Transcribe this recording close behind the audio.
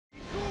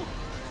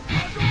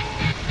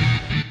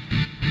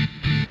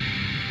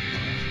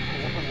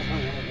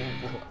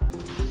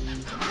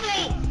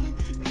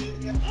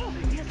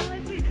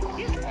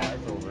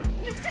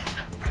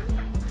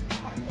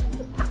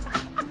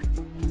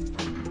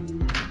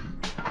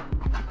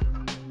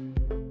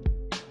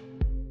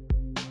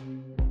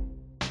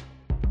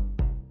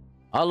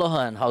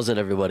Aloha and how's it,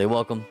 everybody?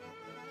 Welcome.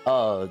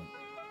 Temtem.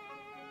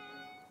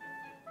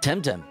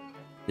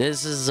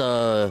 This is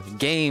a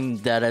game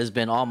that has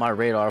been on my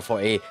radar for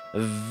a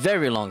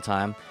very long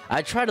time.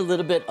 I tried a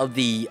little bit of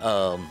the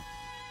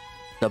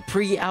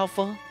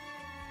pre-alpha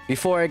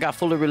before it got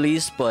fully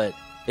released, but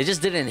it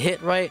just didn't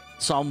hit right.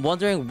 So I'm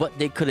wondering what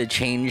they could have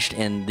changed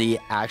in the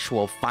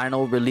actual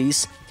final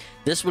release.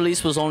 This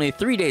release was only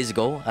 3 days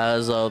ago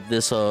as of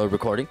this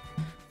recording.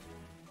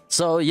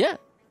 So yeah,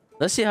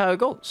 let's see how it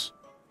goes.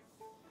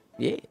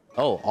 Yeah.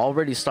 Oh,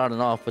 already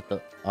starting off with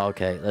the...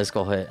 Okay, let's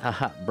go ahead.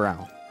 Haha,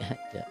 brown.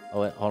 Yeah.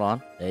 Oh, wait, hold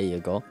on. There you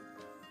go.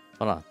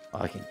 Hold on. Oh,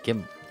 I can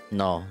give...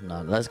 No.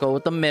 Let's go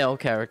with the male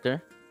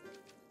character.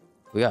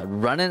 We got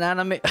running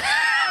anime...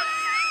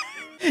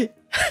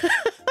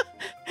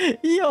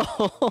 Yo!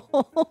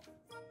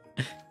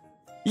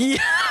 Yo!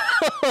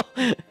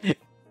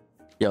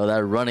 Yo,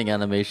 that running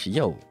animation.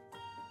 Yo.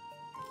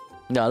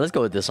 No, let's go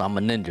with this. I'm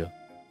a ninja.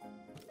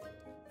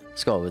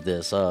 Let's go with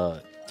this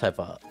type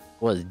of...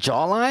 What is it,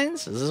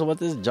 jawlines? Is this what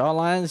this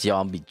jawlines? Yo,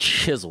 I'm be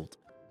chiseled.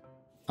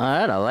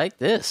 Alright, I like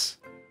this.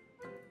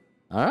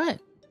 Alright.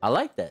 I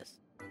like this.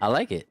 I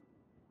like it.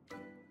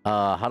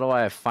 How do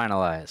I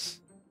finalize?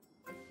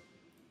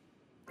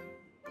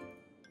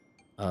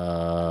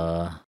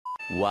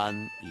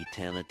 One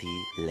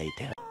eternity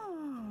later.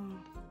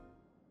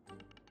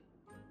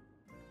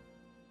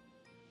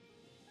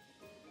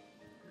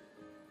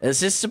 It's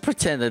just to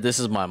pretend that this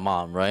is my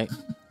mom, right?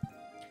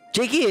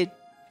 JKIDD!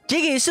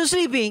 JKIDD is still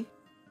sleeping!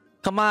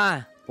 Come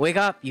on! Wake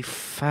up, you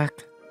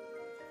fuck!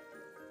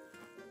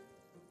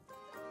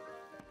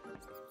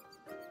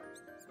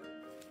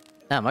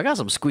 Damn, I got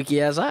some squeaky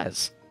ass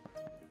eyes.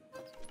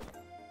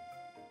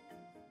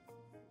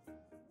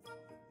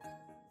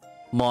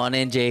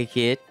 Morning,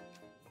 JKIDD.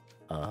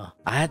 I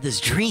had this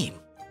dream.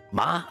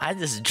 Ma, I had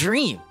this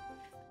dream.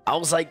 I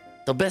was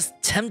like the best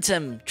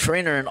Temtem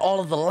trainer in all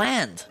of the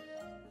land.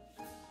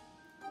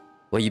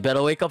 Well, you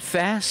better wake up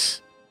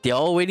fast. They're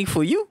all waiting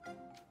for you.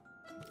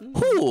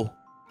 Who?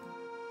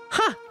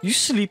 Ha! You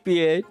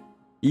sleepyhead.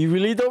 You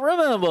really don't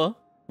remember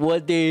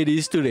what day it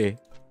is today.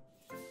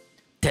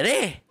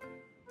 Today?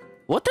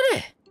 What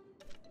today?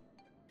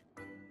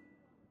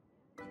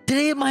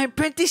 Today is my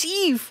apprentice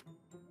Eve.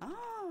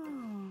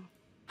 Oh.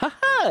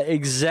 Haha,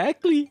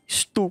 exactly.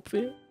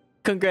 Stupid.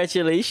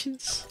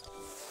 Congratulations.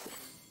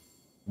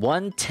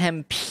 One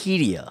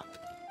Tempedia.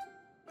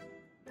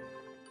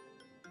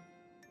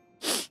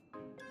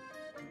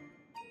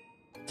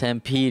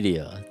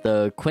 Tempedia,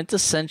 the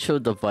quintessential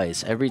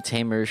device every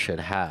tamer should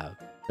have.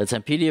 The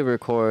Tempedia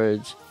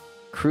records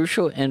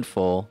crucial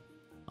info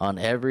on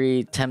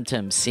every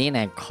Temtem seen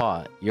and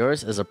caught.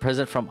 Yours is a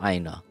present from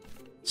Aina.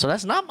 So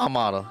that's not my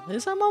motto.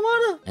 Is that my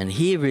motto? And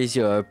here is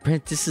your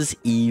apprentice's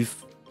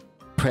Eve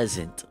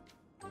present.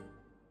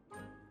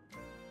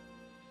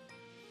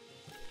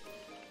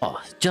 Oh,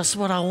 just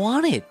what I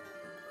wanted.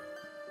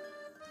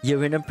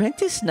 You're an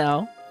apprentice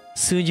now.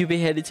 Soon you'll be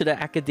headed to the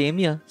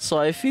academia, so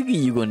I figure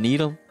you're gonna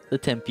need them, the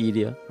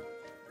Tempedia.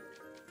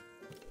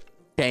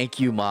 Thank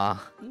you, Ma.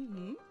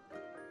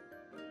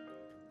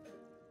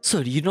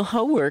 So do you know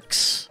how it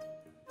works?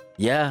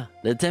 Yeah,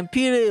 the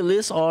Tempedia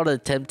lists all the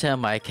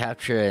Temtem I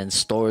capture and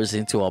stores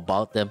into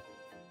about them.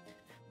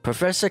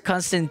 Professor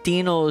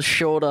Constantino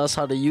showed us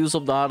how to use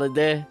them the other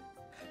day.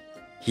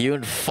 He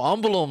would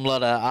fumble them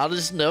like that. I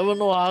just never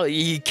know how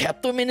he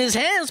kept them in his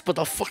hands, but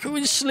the fucker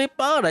would slip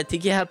out. I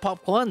think he had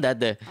popcorn that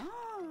day.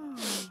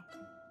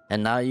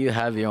 And now you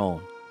have your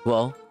own.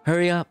 Well,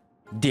 hurry up.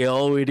 They're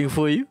all waiting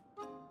for you.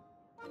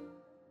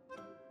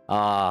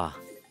 I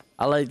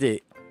like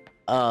the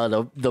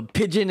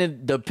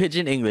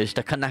pigeon English,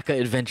 the Kanaka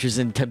adventures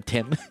in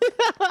Temtem.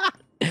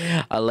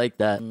 I like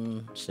that.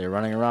 Stay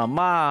running around.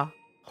 Ma,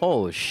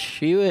 oh,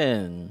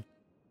 Shiwin.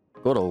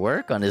 Go to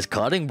work on his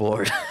cutting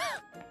board.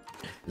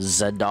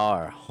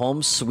 Zadar,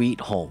 home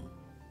sweet home.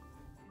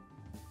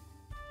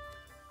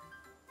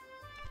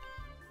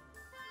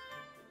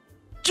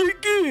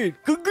 JKIDD!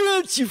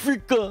 Congrats, you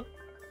freaka!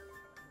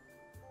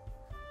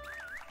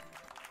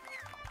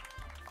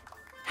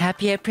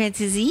 Happy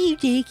Apprentice Eve,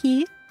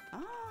 JKIDD!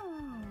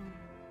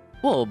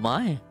 Oh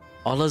my,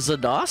 all of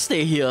Zadar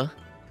stay here.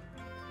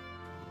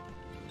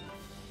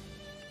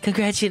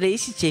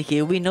 Congratulations,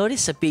 JKIDD. We know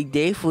this is a big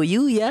day for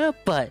you, yeah,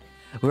 but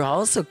we're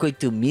also going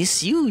to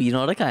miss you, you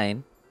know the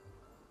kind.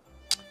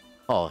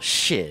 Oh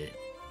shit.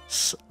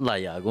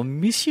 Like, I'm gonna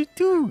miss you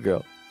too,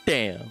 girl.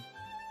 Damn.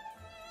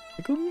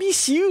 I gonna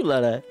miss you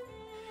like that.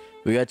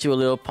 We got you a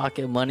little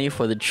pocket money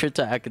for the trip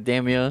to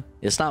academia.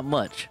 It's not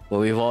much, but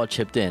we've all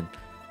chipped in.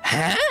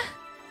 Huh?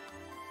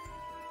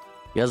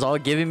 You guys all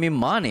giving me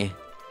money.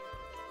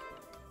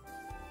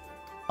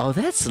 Oh,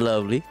 that's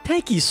lovely.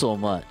 Thank you so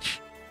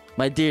much.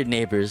 My dear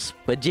neighbors,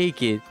 but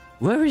JKIDD,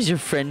 where is your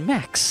friend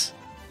Max?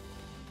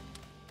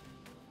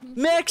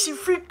 Max, you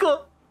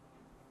freaka!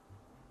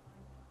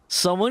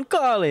 Someone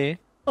calling.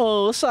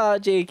 Oh, sorry,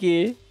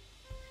 JKIDD.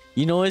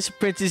 You know it's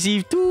Apprentice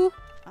Eve too?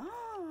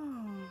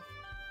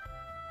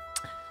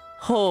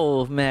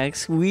 Oh,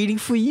 Max, waiting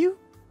for you.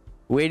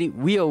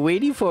 We are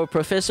waiting for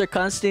Professor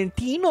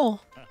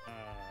Constantino.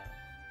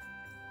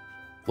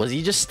 Was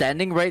he just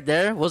standing right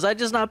there? Was I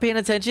just not paying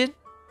attention?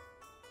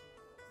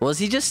 Was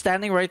he just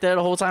standing right there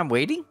the whole time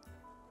waiting?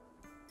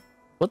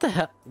 What the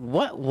hell?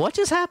 What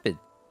just happened?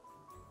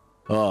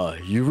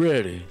 You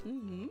ready?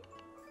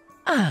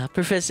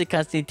 Professor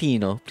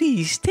Constantino,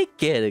 please take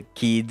care of the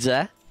kids,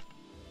 huh?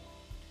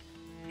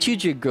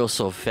 Children grow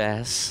so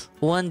fast.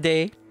 One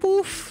day,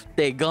 poof,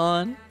 they're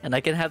gone, and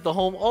I can have the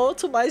home all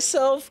to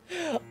myself.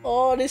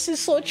 Oh, this is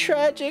so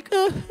tragic.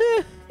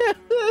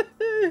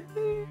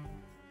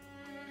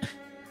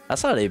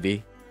 That's how they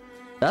be.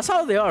 That's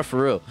how they are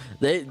for real.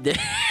 They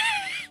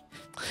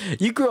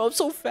you grow up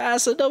so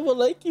fast and I will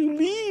let you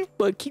leave,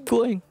 but keep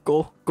going.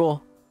 Go.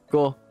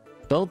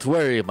 Don't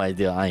worry, my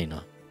dear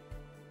Aina.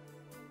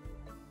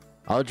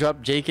 I'll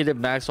drop JKIDD and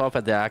Max off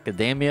at the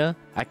academia.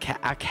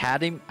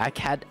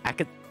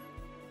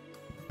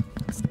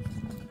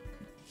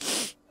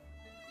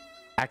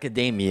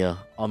 Academia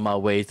on my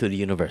way to the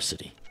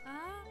university.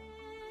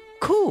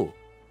 Cool.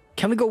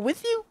 Can we go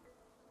with you?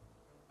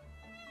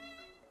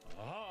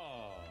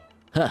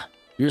 Huh.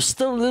 You're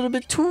still a little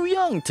bit too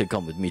young to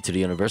come with me to the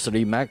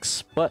university,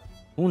 Max. But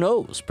who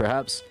knows?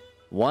 Perhaps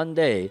one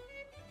day.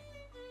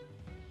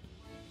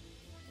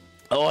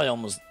 Oh, I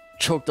almost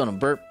choked on a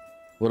burp.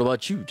 What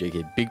about you,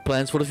 JK? Big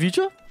plans for the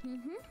future?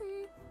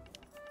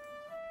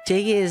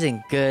 JK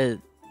isn't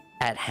good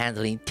at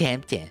handling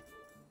Temtem,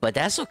 but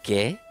that's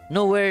okay.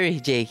 No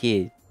worries,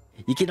 JK.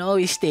 You can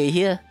always stay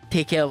here.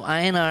 Take care of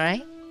Iron,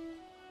 alright?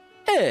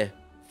 Hey,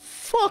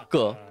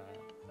 fucker.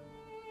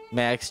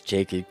 Max,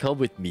 JK, come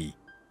with me.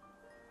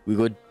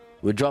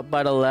 We'll drop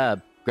by the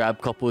lab, grab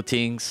a couple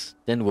things,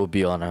 then we'll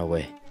be on our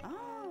way.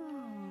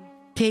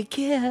 Take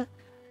care.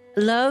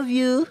 Love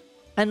you.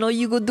 I know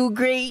you gonna do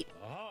great.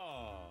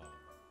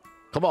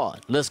 Come on,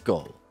 let's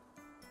go.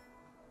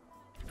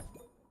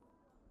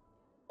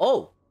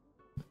 Oh,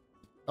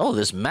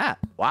 this map.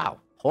 Wow.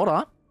 Hold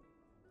on.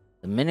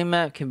 The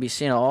mini-map can be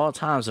seen at all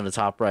times in the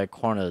top right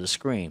corner of the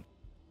screen.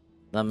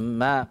 The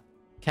map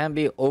can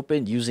be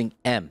opened using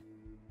M.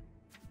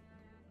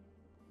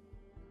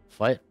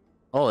 Fight.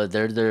 Oh,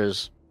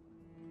 there's...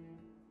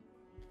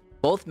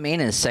 Both main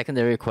and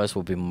secondary quests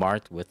will be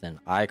marked with an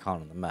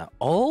icon on the map.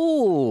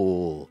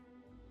 Oh!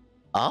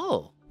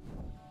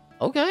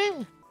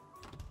 Okay.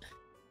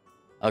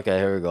 Okay,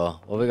 here we go.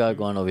 What we got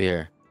going over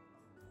here?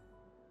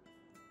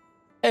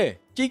 Hey,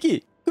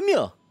 Cheeky, come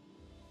here.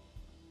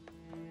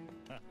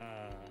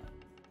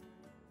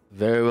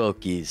 Very well,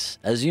 Keys.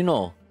 As you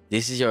know,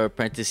 this is your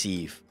apprentice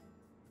Eve,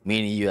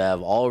 meaning you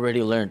have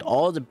already learned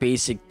all the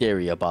basic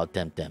theory about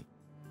Temtem.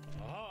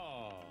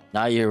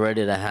 Now you're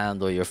ready to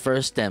handle your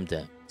first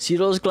Temtem. See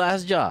those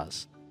glass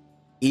jars?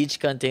 Each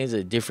contains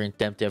a different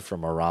Temtem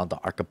from around the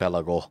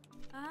archipelago.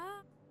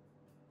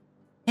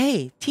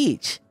 Hey,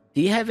 Teach,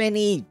 do you have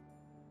any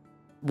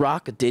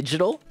Rock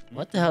Digital?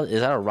 What the hell?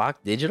 Is that a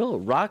Rock Digital?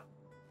 Rock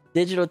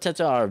Digital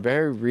Temtem are a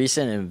very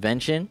recent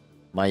invention,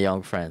 my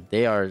young friend.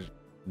 They are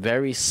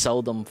very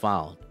seldom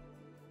found.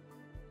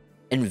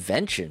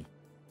 Invention?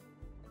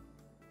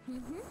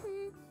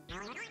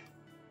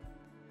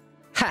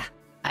 Ha!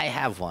 I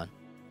have one.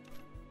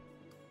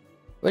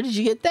 Where did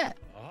you get that?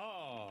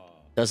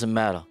 Doesn't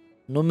matter.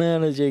 No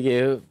matter,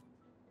 JK.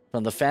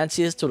 From the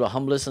fanciest to the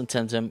humblest in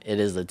Temtem, it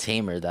is the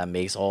tamer that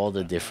makes all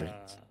the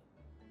difference.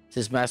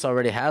 Since Max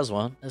already has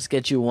one, let's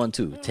get you one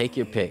too. Take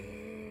your pick.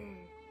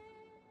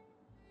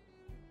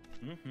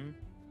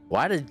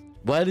 Why did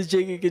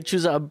JK get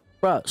choose a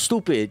bro?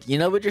 Stupid. You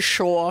never just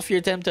show off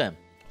your Temtem.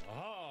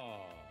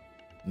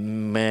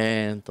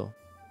 Man.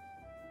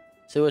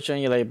 See which one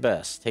you like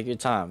best. Take your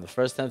time. The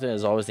first Temtem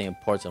is always the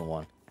important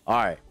one.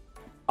 Alright.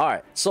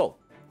 So,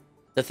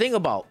 the thing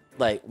about,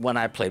 like, when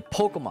I play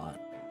Pokemon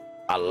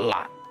a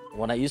lot,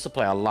 when I used to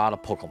play a lot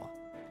of Pokemon,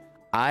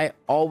 I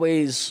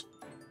always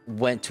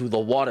went to the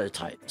water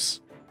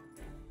types.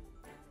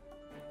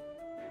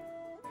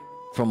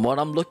 From what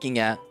I'm looking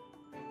at,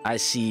 I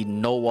see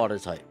no water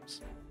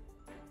types.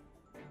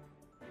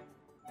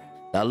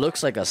 That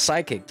looks like a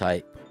psychic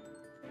type.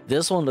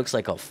 This one looks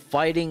like a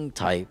fighting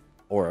type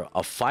or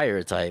a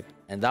fire type.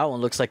 And that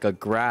one looks like a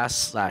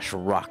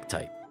grass/rock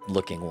type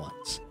looking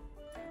ones.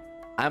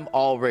 I'm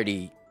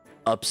already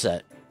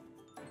upset.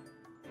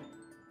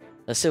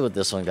 Let's see what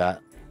this one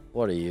got.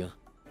 What are you?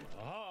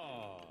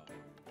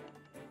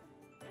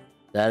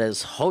 That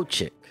is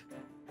Hochik.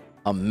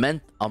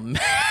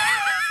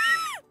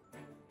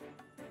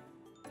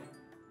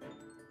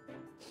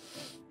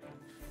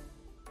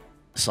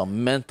 It's a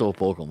mental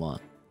Pokemon.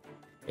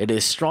 It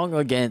is strong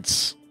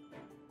against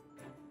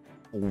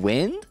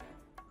wind?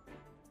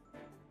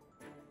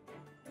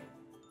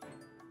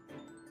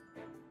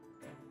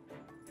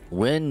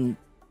 Wind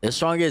is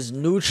strong against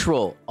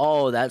neutral.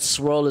 Oh, that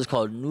swirl is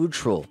called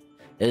neutral.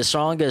 It is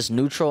strong against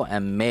neutral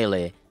and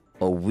melee,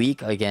 but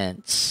weak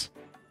against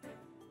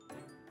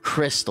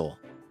crystal.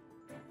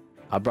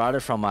 I brought it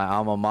from my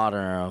alma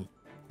mater,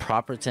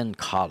 Properton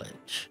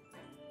College.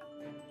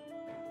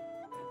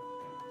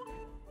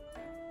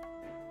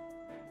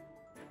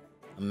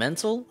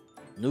 Mental,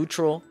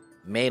 neutral,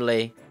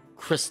 melee,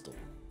 crystal.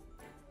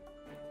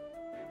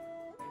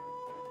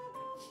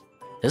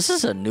 This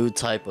is a new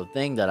type of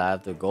thing that I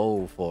have to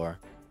go for.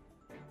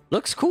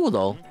 Looks cool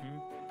though.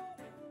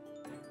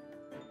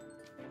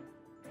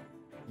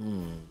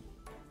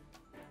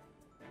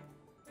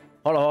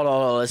 Hold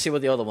on. Let's see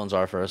what the other ones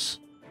are first.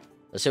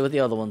 Let's take a look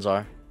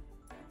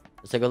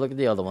at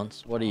the other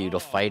ones. What are you, the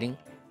fighting?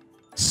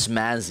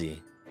 Smazzy.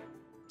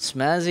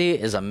 Smazzy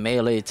is a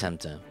melee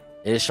Temtem.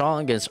 It is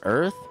strong against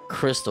earth,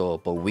 crystal,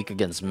 but weak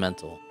against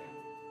mental.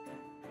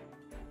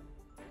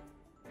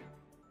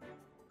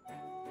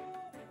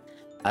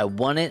 I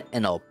won it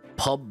in a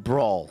pub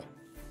brawl.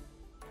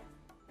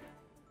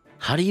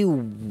 How do you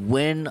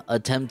win a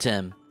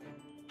Temtem?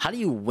 How do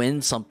you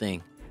win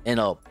something in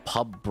a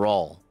pub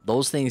brawl?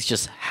 Those things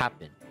just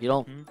happen. You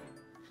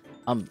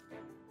don't...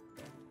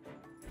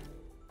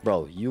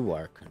 Bro, you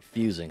are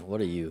confusing.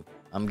 What are you?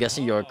 I'm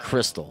guessing you're a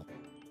crystal.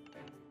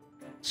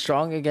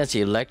 Strong against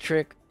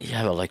electric. You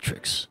have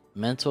electrics.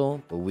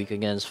 Mental, but weak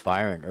against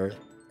fire and earth.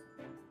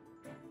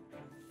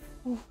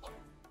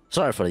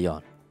 Sorry for the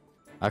yawn.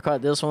 I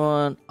caught this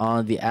one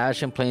on the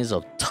ashen plains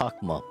of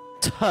Tukma.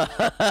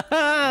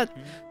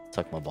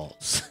 Tukma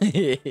balls.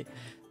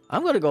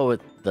 I'm gonna go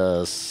with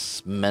the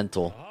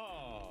mental.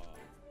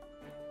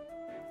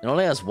 It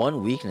only has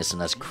one weakness,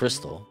 and that's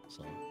crystal.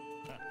 So.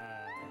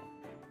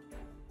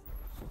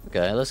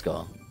 Okay, let's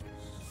go.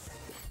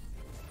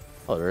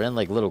 Oh, they're in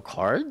like little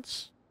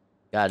cards?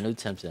 Got a new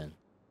Temtem.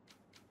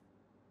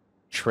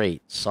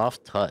 Trait,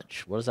 soft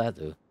touch. What does that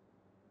do?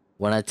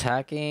 When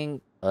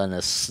attacking an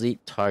asleep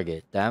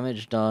target,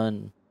 damage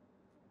done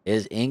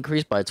is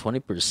increased by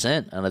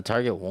 20% and the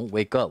target won't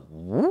wake up.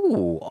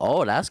 Woo!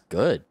 Oh, that's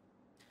good.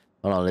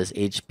 Hold on, this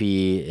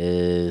HP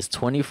is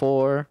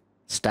 24.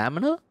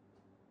 Stamina?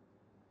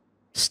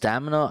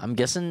 Stamina, I'm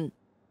guessing...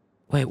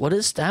 Wait, what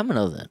is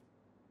stamina then?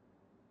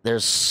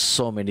 There's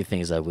so many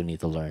things that we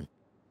need to learn.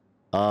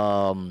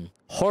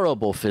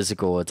 Horrible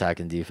physical attack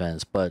and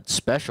defense, but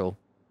special.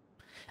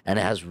 And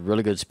it has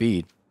really good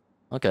speed.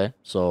 Okay,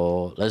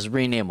 so let's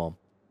rename them.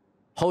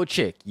 Ho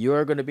Chick, you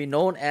are going to be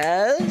known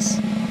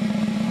as...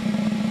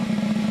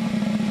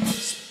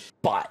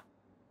 Spot.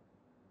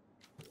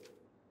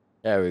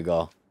 There we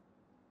go.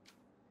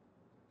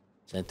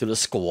 Sent to the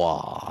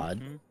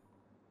squad.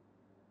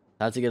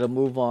 Time to get a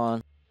move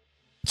on.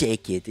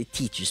 JKIDD, the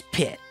teacher's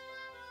pet.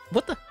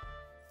 What the...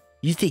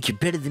 You think you're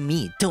better than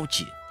me, don't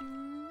you?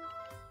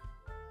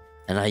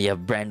 And now you have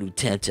a brand new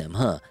Temtem,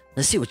 huh?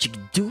 Let's see what you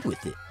can do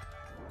with it.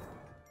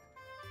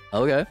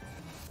 Okay.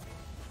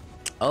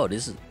 Oh,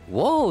 this is...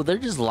 Whoa, they're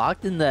just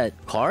locked in that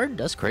card?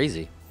 That's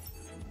crazy.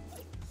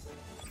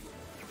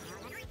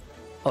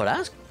 Oh,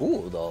 that's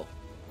cool, though.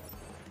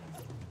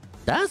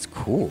 That's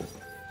cool.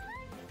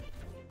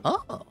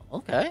 Oh,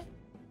 okay.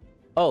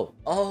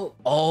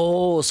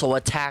 Oh, so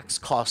attacks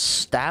cost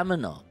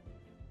stamina.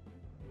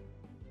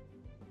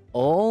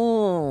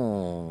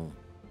 Oh.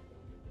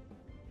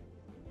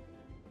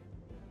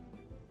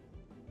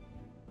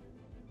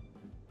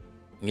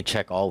 You can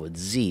check all with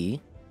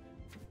Z.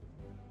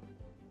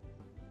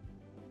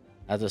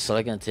 After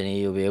selecting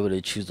continue, you'll be able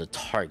to choose the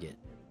target.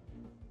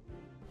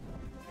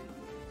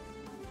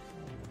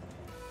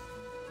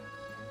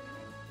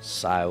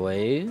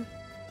 Psywave,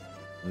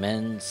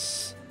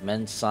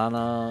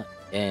 Mensana,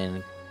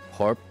 and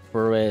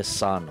Corpore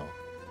Sano.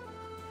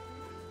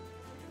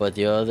 But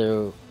the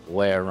other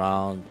way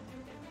around,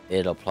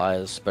 it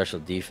applies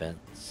special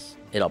defense.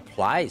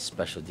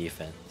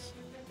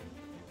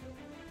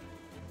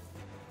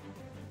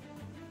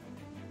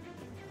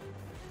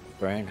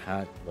 Brain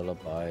hack,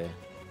 lullaby.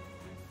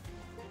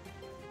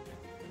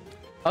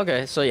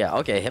 Okay, so yeah,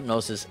 okay,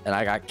 hypnosis, and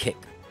I got kick.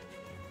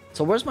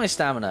 So where's my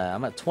stamina?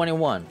 I'm at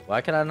 21. Why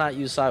can I not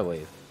use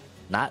Psywave?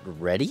 Not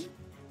ready?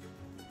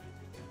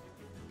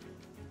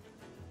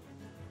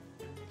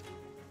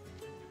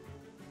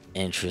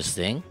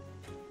 Interesting.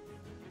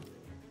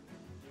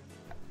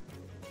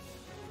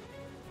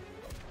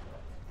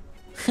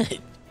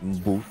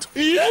 Boot.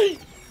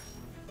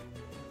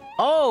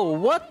 Oh,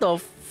 what the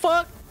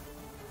fuck?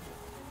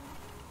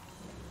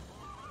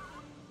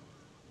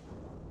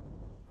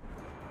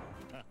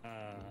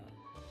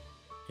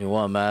 You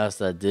want mask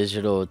that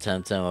digital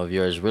Temtem of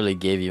yours really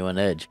gave you an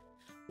edge.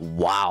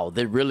 Wow,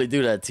 they really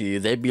do that to you.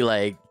 They'd be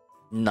like,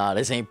 nah,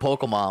 this ain't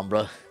Pokemon,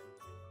 bro.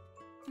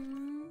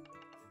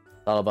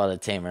 It's all about a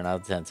tamer,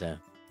 not a Temtem.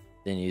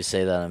 Didn't you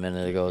say that a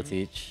minute ago,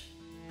 Teach?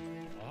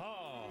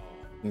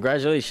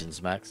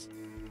 Congratulations, Max.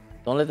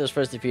 Don't let this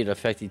first defeat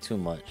affect you too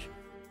much.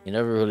 You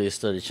never really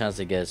stood a chance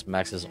against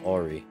Max's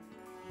Ori.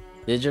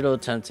 Digital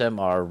Temtem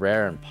are a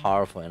rare and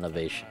powerful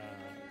innovation.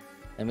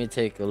 Let me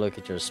take a look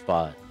at your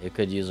spot. It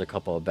could use a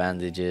couple of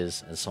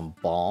bandages and some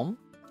balm.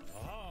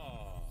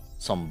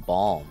 Some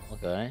balm,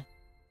 okay.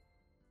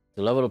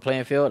 To level the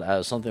playing field, I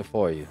have something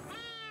for you.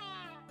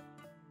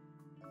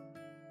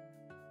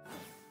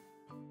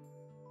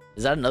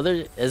 Is that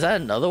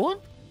another one?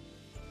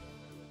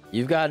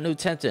 You've got a new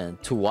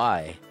Temtem, to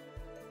why?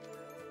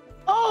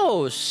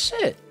 Oh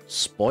shit!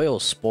 Spoil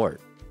Sport.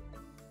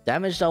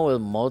 Damage done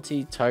with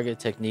multi-target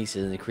techniques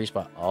is increased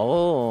by...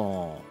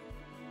 Oh,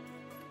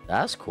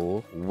 that's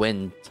cool.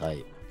 Wind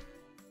type.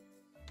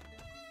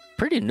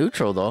 pretty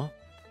neutral though.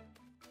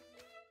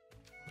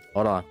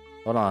 Hold on.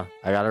 Hold on.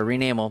 I gotta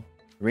rename him.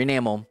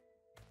 Rename him.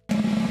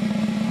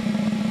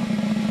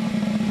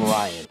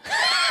 Brian.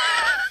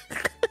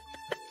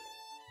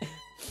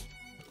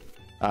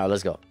 Alright,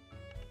 let's go.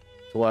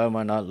 So why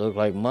might not look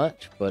like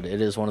much, but it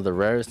is one of the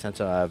rarest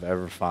Temtem I've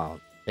ever found.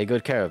 Take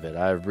good care of it.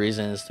 I have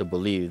reasons to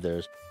believe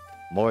there's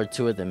more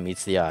to it than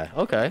meets the eye.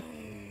 Okay.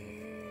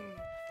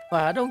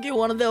 Well, I don't get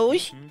one of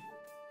those.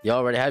 You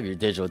already have your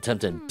digital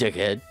Temtem,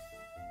 dickhead.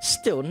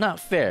 Still not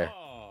fair.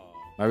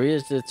 My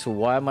reasons as to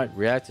why I might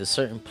react to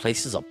certain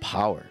places of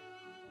power,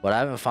 but I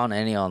haven't found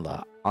any on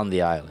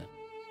the island.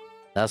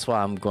 That's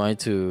why I'm going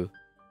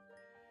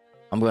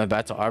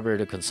back to Arbor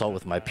to consult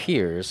with my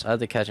peers. I had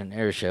to catch an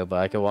airship, but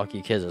I can walk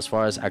you kids as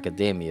far as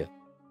academia.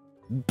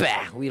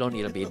 Bah! We don't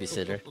need a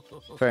babysitter.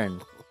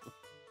 Fern.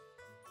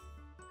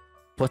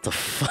 What the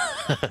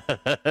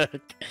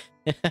fuck?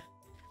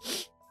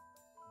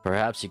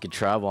 Perhaps you could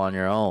travel on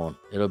your own.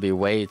 It'll be a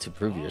way to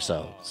prove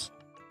yourselves.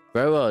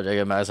 Very well,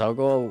 Jacob Max. I'll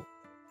go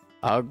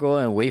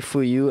and wait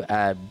for you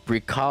at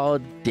Brical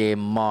de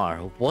Mar.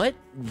 What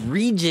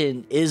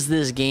region is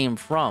this game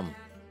from?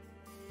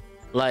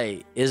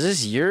 Like, is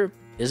this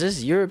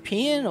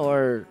European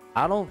or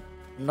I don't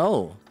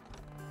know.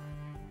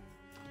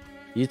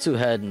 You two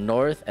head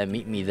north and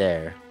meet me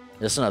there.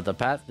 Listen up, the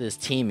path is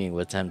teeming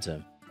with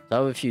Temtem.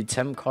 So have a few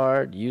Tem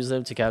cards, use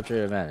them to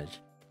capture advantage.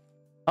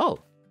 Oh,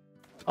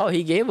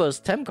 he gave us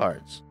Tem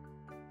cards.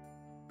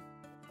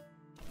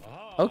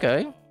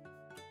 Okay.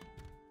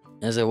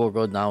 As it will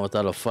go down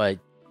without a fight,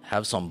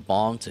 have some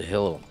balm to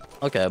heal them.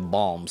 Okay,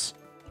 bombs.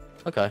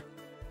 Okay.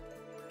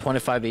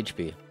 25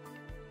 HP.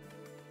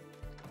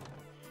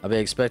 I'll be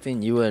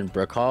expecting you in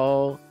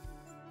Brical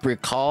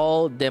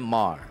de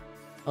Mar.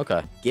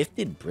 Okay.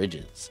 Gifted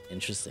bridges.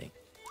 Interesting.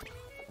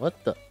 What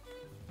the?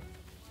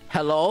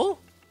 Hello?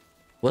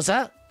 What's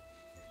that?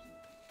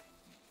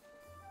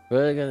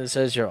 It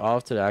says you're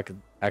off to the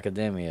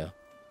academia.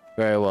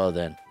 Very well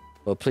then.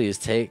 But please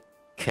take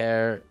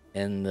care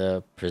in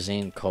the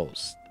pristine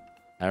coast.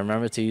 I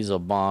remember to use a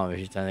bomb if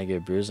you tend to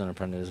get bruised on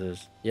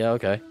apprentices. Yeah,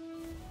 okay.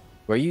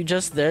 Were you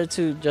just there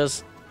to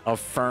just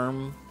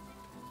affirm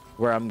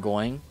where I'm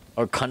going?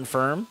 Or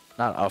confirm?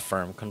 Not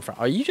affirm, confirm.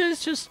 Are you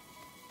guys just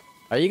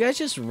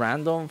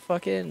random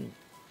fucking...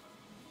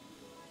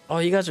 Oh,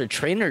 you guys are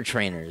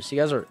trainers. You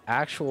guys are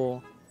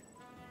actual...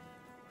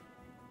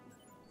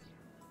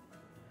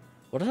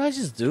 What did I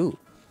just do?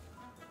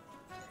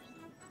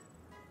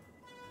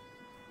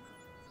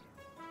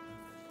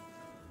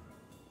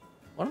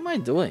 What am I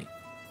doing?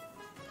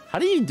 How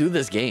do you do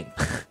this game?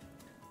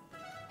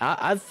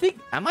 I think...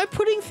 Am I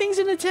putting things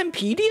in a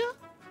Tempedia?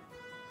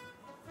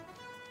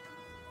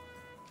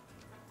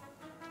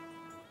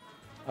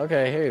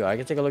 Okay, here you go. I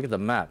can take a look at the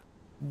map.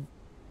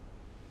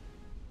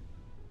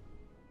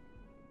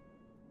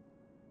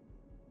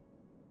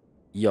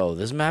 Yo,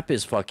 this map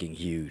is fucking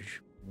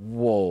huge.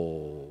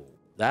 Whoa.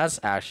 That's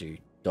actually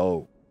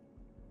dope.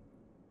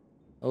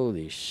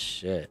 Holy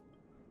shit.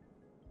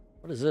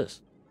 What is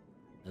this?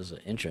 There's an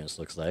entrance,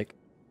 looks like.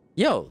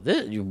 Yo,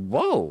 this...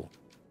 Whoa.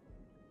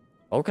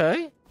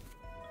 Okay.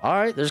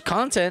 Alright, there's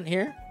content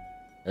here.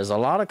 There's a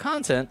lot of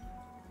content.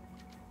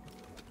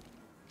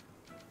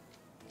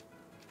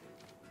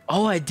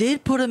 Oh, I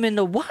did put him in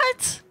the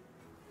what?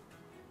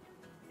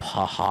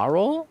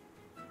 Pajaro?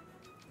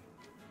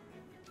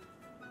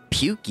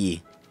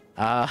 Pukey.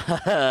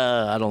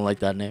 I don't like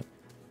that name.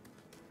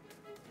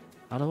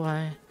 How do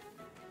I...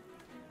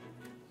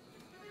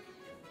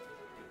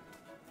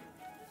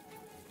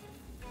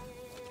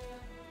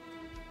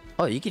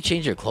 Oh, you can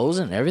change your clothes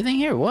and everything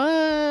here?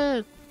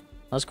 What?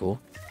 That's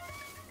cool.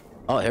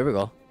 Oh, here we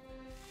go.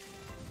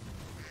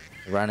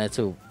 Ran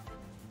into...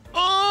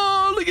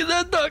 Oh, look at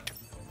that duck!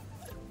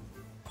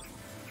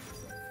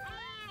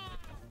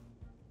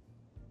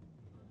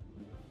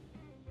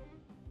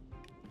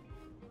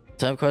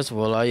 Temp quest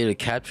will allow you to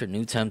capture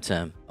new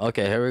Temtem.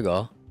 Okay, here we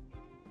go.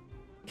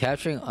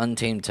 Capturing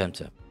untamed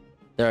Temtem.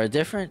 There are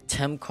different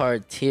Tem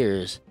card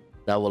tiers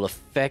that will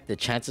affect the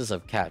chances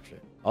of capture.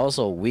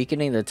 Also,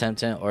 weakening the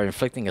Temtem or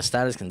inflicting a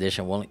status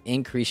condition will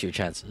increase your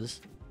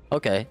chances.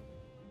 Okay.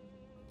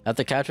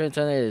 After capturing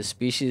Temtem, the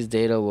species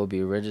data will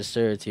be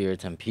registered to your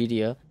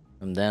Tempedia.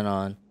 From then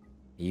on,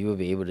 you will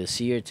be able to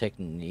see your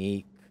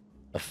technique,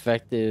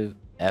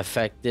 effectivity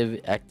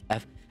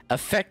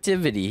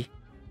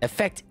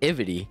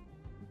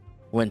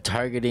when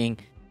targeting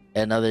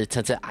another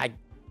Temtem. I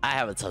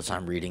have a tough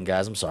time reading,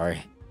 guys. I'm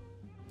sorry.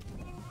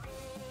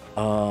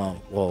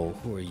 Whoa,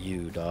 who are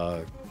you,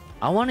 dog?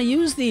 I want to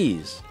use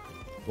these.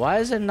 Why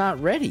is it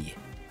not ready?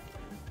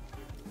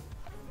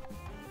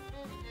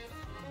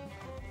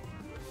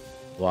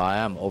 Well, I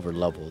am over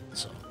leveled,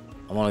 so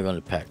I'm only going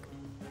to peck.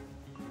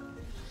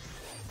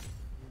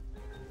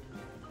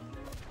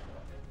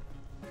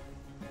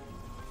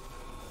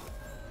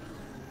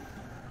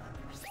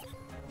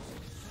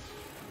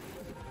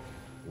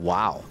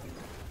 Wow.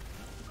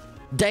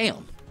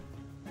 Damn.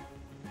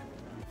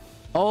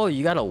 Oh,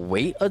 you gotta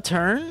wait a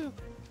turn?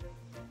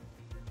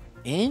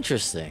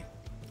 Interesting.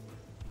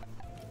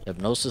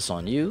 Hypnosis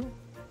on you.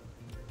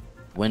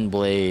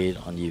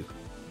 Windblade on you.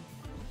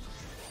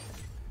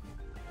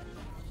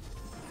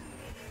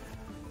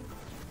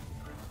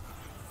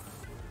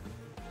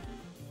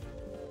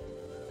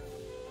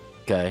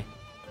 Okay.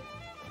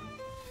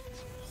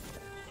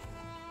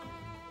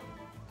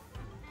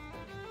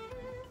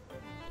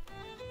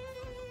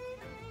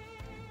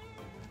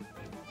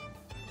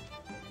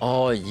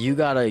 Oh, you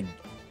gotta...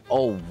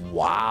 Oh,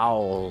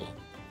 wow.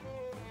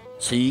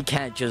 So you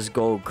can't just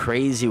go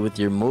crazy with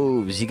your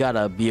moves. You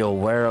gotta be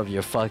aware of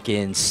your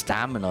fucking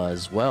stamina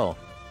as well.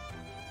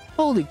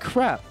 Holy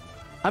crap.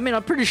 I mean,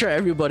 I'm pretty sure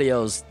everybody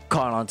else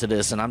caught on to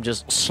this, and I'm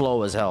just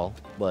slow as hell.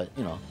 But,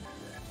 you know.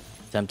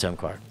 Temtem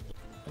card.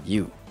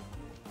 You.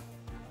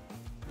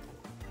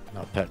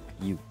 No, pet.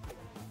 You.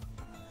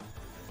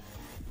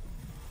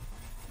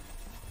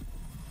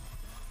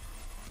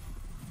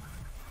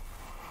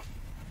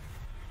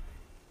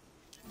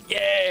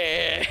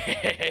 Yeah!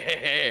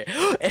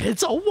 And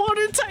it's a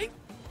water type!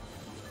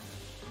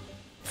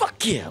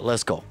 Fuck yeah,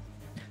 let's go.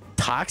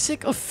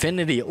 Toxic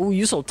Affinity. Oh,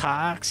 you so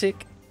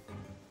toxic.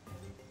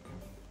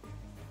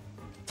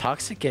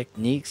 Toxic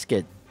techniques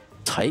get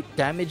type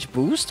damage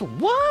boost?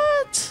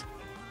 What?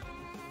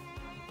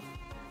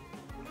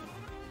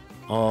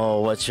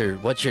 Oh, what's your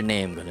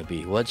name gonna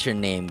be? What's your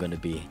name gonna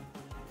be?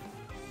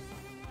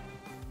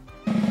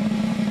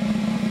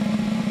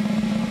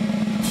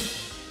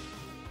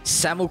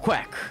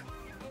 Samuquack.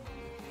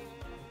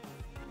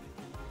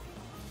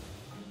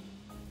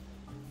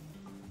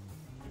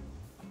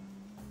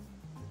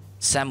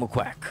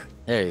 Samuquack.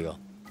 There you go.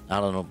 I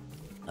don't know.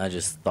 I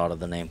just thought of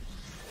the name.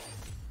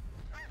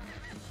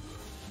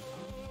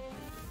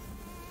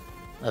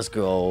 Let's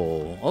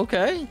go.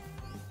 Okay.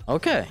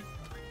 Okay.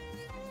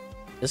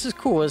 This is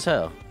cool as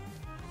hell.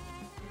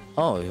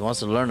 Oh, he wants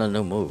to learn a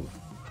new move.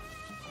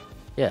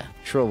 Yeah,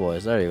 Shrill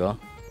Boys. There you go.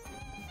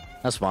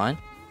 That's fine.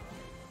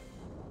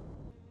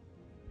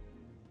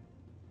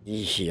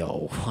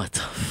 Yo, what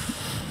the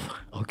f...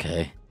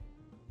 Okay.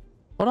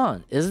 Hold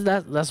on. Isn't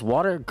that's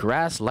water,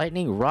 grass,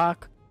 lightning,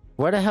 rock?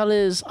 Where the hell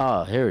is...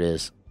 Oh, here it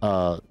is.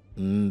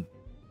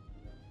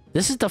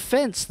 This is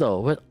defense, though.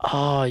 What...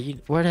 Oh,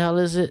 where the hell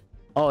is it?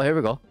 Oh, here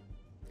we go.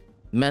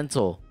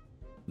 Mental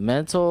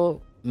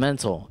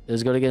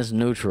is good against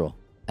neutral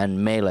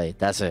and melee.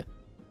 That's it.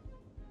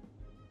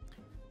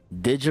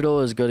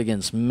 Digital is good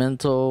against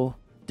mental.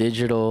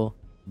 Digital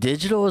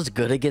is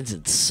good against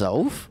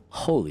itself?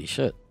 Holy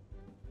shit.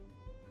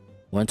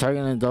 When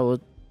targeting double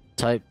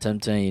type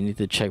tempting, you need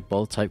to check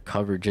both type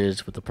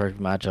coverages with the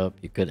perfect matchup.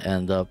 You could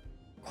end up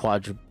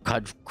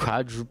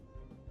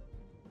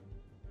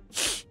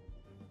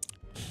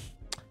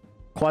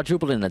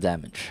quadrupling the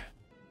damage.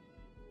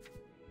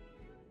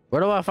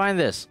 Where do I find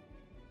this?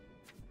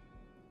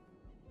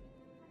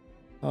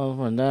 Oh,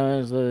 learning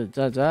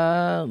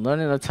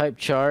the type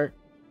chart.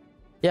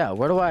 Yeah,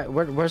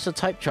 where's the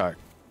type chart?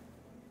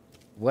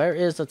 Where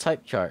is the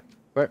type chart?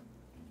 Where?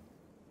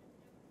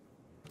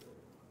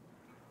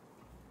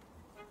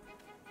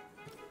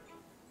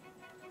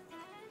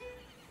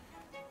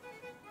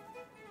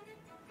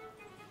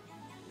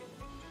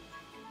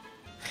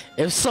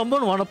 If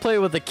someone want to play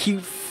with a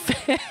cute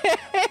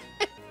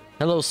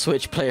hello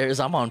Switch players,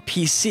 I'm on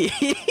PC.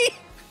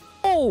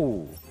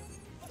 Oh,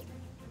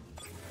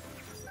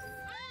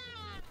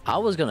 I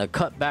was gonna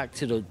cut back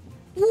to the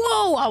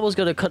I was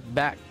gonna cut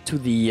back to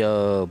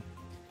the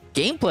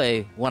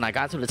gameplay when I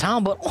got to the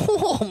town, but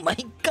oh my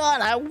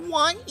god, I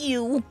want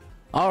you.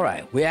 All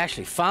right, we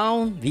actually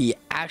found the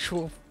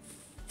actual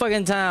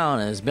fucking town,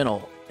 and it's been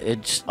oh,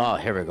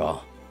 here we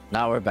go.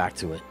 Now we're back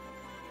to it.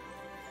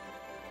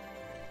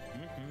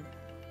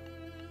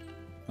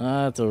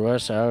 I have to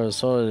rush to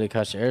Arizona to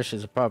catch the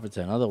airships of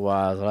Properton.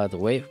 Otherwise, I'll have to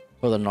wait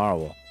for the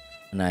narwhal.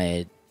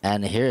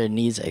 And here it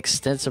needs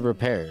extensive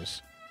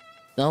repairs.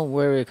 Don't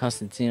worry,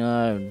 Constantino.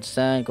 I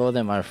understand. Go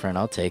there, my friend.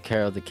 I'll take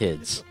care of the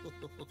kids.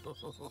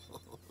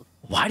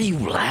 Why do you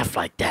laugh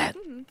like that?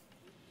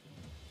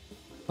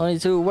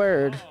 22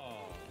 word.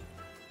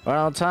 Right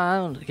on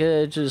time.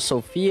 Get to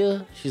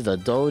Sophia. She's the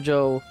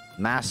dojo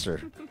master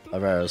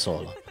of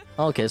Arizona.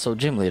 Okay, so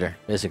gym leader,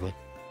 basically.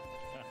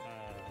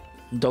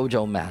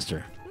 Dojo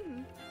master.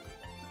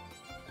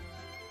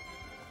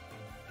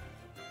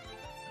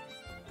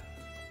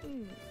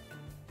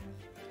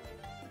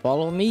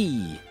 Follow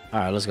me.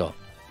 Alright, let's go.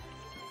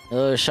 The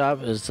other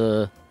shop is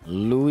the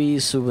Louis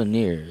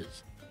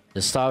Souvenirs.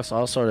 It stocks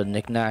all sort of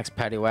knickknacks,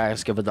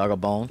 paddywhacks, give a dog a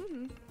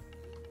bone.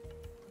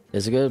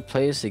 It's a good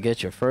place to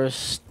get your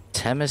first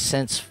 10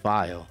 cents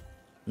file.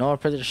 No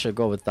apprentice should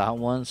go without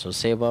one, so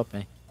save up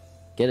and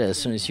get it as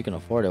soon as you can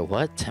afford it.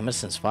 What? 10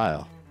 cents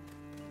file?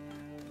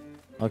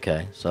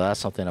 Okay, so that's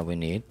something that we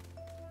need.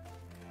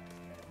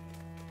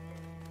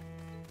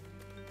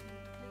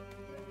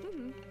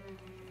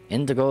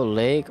 Indigo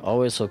Lake,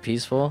 always so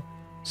peaceful.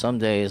 Some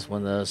days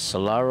when the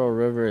Solaro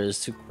River is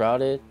too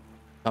crowded,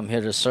 come here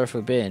to surf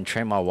a bit and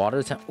train my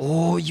water temp.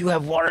 Oh, you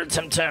have water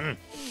temtem.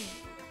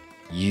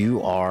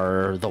 You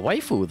are the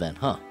waifu then,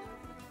 huh?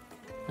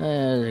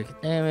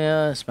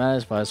 Academia,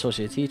 Spanish by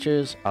associate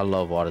teachers. I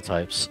love water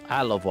types.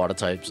 I love water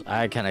types.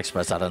 I can't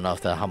express that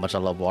enough, that how much I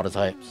love water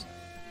types.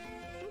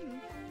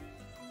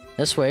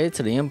 This way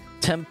to the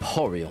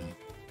Temporium.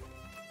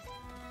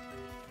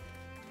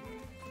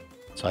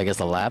 So I guess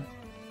the lab.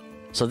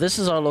 So this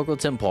is our local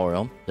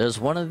Temporium. There's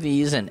one of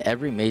these in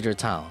every major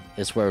town.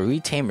 It's where we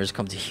tamers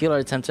come to heal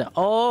our Temtem.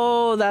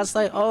 Oh, that's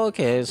like, oh,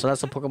 okay. So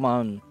that's a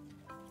Pokemon.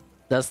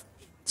 That's,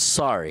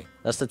 sorry.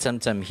 That's the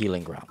Temtem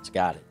healing grounds.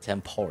 Got it.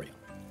 Temporium.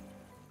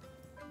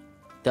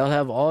 They'll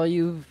have all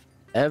you've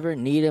ever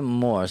needed and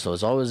more. So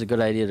it's always a good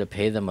idea to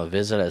pay them a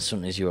visit as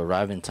soon as you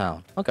arrive in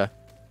town. Okay.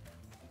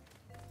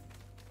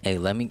 Hey,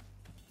 let me...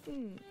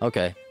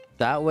 Okay.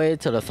 That way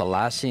to the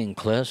Thalassian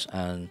Cliffs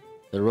and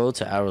the road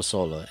to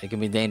Arisola. It can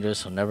be dangerous,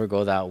 so never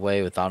go that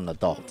way without an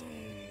adult.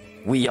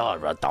 We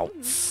are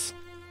adults.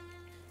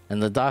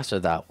 And the docks are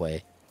that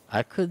way.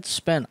 I could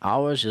spend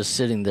hours just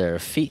sitting there,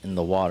 feet in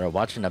the water,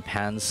 watching the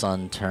pan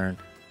sun turn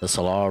the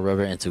Solara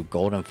River into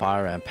golden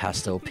fire and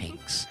pastel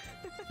pinks.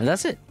 And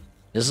that's it.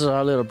 This is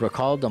our little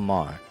Bracal de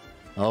Mar.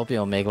 I hope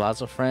you'll make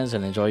lots of friends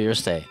and enjoy your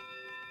stay.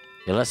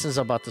 Your lesson's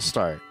about to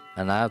start,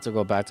 and I have to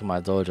go back to my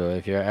dojo.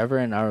 If you're ever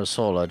in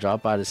Arisola,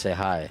 drop by to say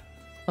hi.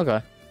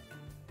 Okay.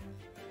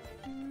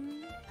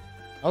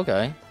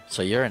 Okay,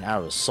 so you're in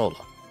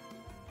Arisola.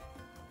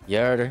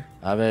 Yerder,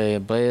 I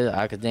bet Blade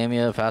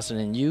Academia faster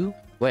than you.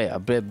 Wait, I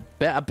bet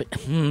I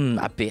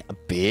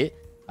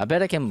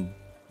can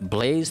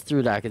blaze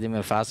through the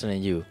Academia faster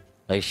than you.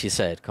 Like she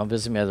said, come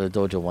visit me at the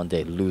dojo one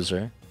day,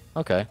 loser.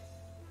 Okay.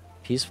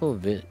 Peaceful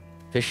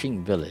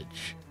fishing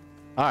village.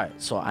 Alright,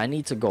 so I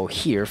need to go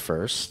here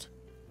first.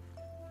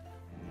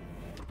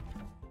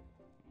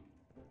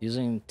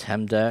 Using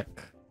Tem deck.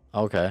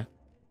 Okay.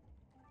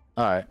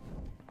 Alright.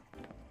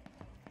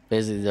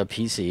 Basically the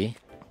PC.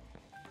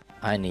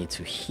 I need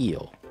to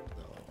heal.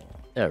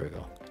 There we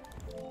go.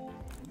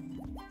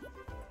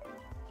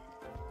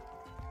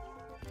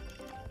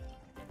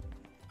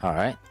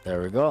 Alright,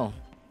 there we go.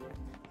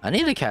 I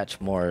need to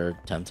catch more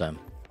Temtem.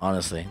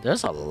 Honestly,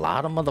 there's a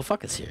lot of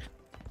motherfuckers here.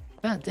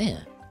 God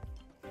damn.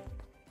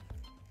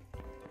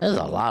 There's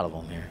a lot of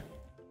them here.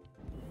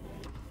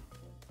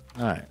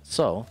 Alright,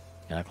 so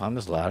can I climb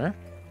this ladder?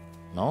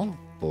 No?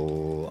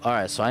 Oh.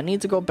 Alright, so I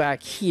need to go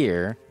back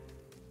here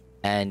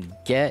and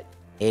get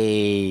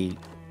a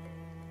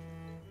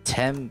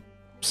Tem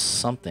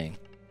something.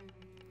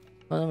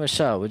 Oh,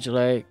 Michelle, would you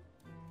like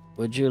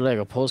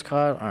a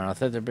postcard or an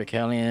authentic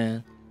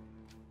Bricalian?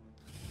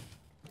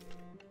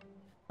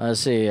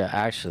 Let's see,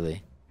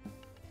 actually.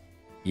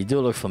 You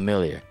do look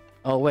familiar.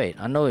 Oh wait,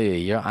 I know you.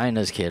 You're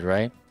Ina's kid,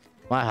 right?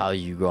 My, how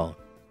you grown?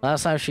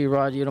 Last time she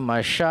brought you to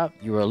my shop,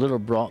 you were a little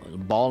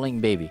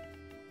bawling baby.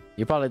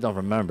 You probably don't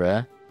remember,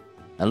 eh?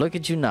 And look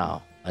at you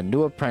now, a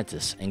new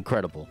apprentice.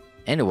 Incredible.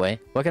 Anyway,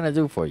 what can I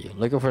do for you?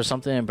 Looking for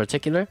something in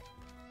particular?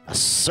 A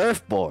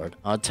surfboard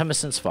on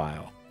Temmeson's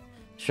file.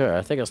 Sure,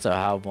 I think I still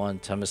have one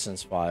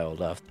Temmeson's file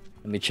left.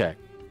 Let me check.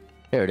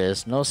 Here it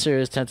is. No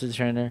serious Temtem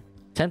trainer.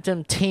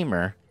 Temtem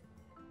tamer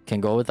can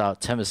go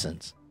without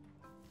Temmeson's.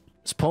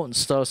 It's potent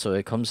stuff, so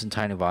it comes in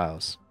tiny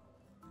vials.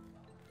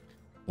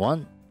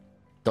 One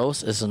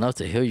dose is enough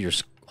to heal your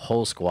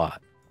whole squad.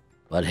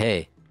 But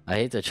hey, I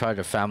hate to charge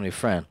a family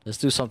friend. Let's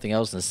do something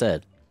else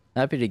instead.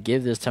 Happy to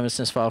give this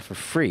Temmeson's file for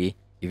free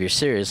if you're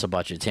serious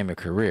about your tamer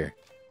career.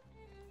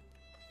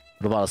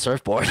 What about a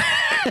surfboard?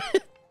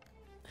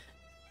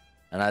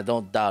 And I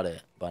don't doubt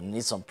it, but I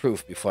need some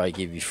proof before I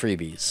give you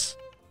freebies.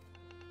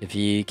 If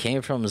you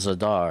came from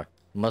Zadar,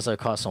 you must have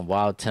caught some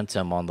wild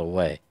Temtem on the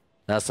way.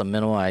 That's the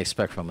minimum I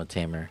expect from a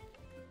tamer.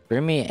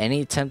 Bring me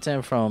any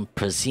Temtem from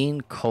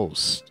Pristine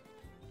Coast.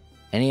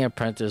 Any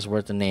apprentice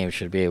worth the name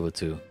should be able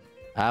to.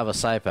 I have a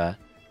Saipat.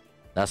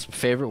 That's my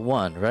favorite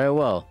one. Very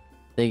well.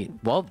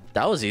 Well,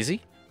 that was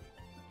easy.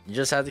 You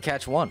just had to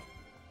catch one.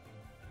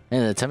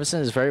 And the Temesson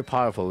is very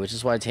powerful, which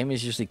is why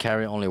tamers usually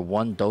carry only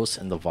one dose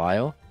in the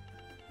vial.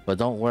 But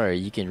don't worry,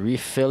 you can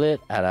refill it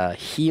at a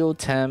Heal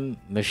Tem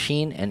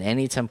machine in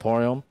any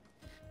Temporium.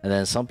 And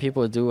then some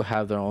people do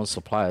have their own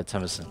supply of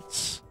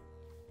Temesons.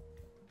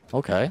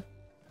 Okay.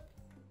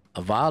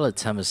 A vial of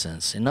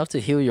Temesons, enough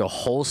to heal your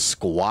whole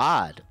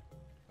squad.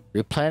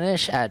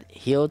 Replenish at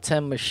Heal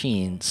Tem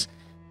machines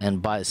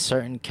and by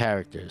certain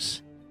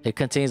characters. It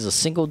contains a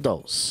single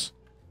dose.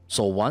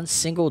 So one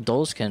single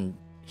dose can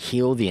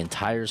heal the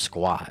entire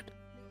squad.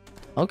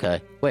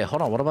 Okay. Wait,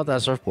 hold on. What about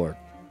that surfboard?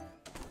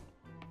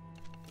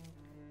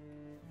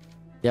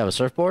 You have a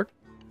surfboard?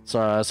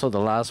 So I saw the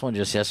last one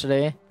just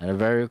yesterday, and a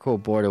very cool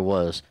board it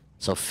was.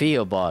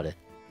 Sophia bought it.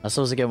 I'm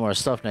supposed to get more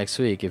stuff next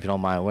week if you don't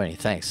mind waiting.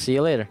 Thanks. See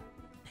you later.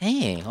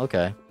 Dang.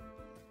 Okay.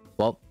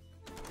 Well.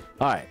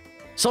 Alright.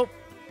 So,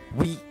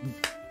 we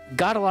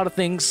got a lot of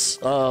things.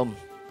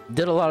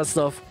 Did a lot of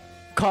stuff.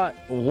 Caught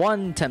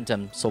one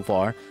Temtem so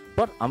far.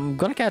 But I'm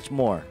gonna catch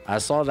more. I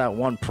saw that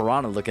one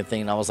piranha looking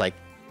thing and I was like,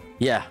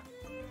 yeah.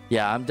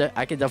 Yeah,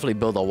 I can definitely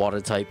build a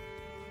water type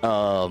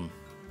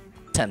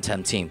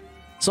Temtem team.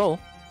 So,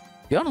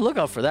 be on the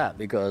lookout for that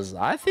because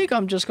I think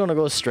I'm just gonna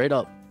go straight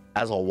up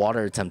as a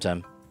water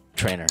Temtem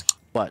trainer.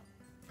 But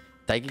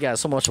Thank you guys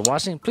so much for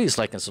watching. Please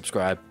like and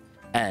subscribe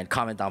and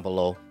comment down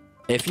below.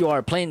 If you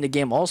are playing the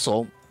game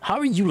also, how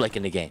are you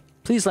liking the game?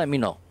 Please let me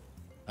know.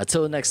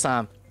 Until next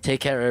time, take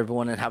care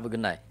everyone and have a good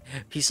night.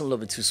 Peace and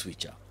love and too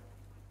sweet, y'all.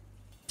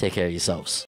 Take care of yourselves.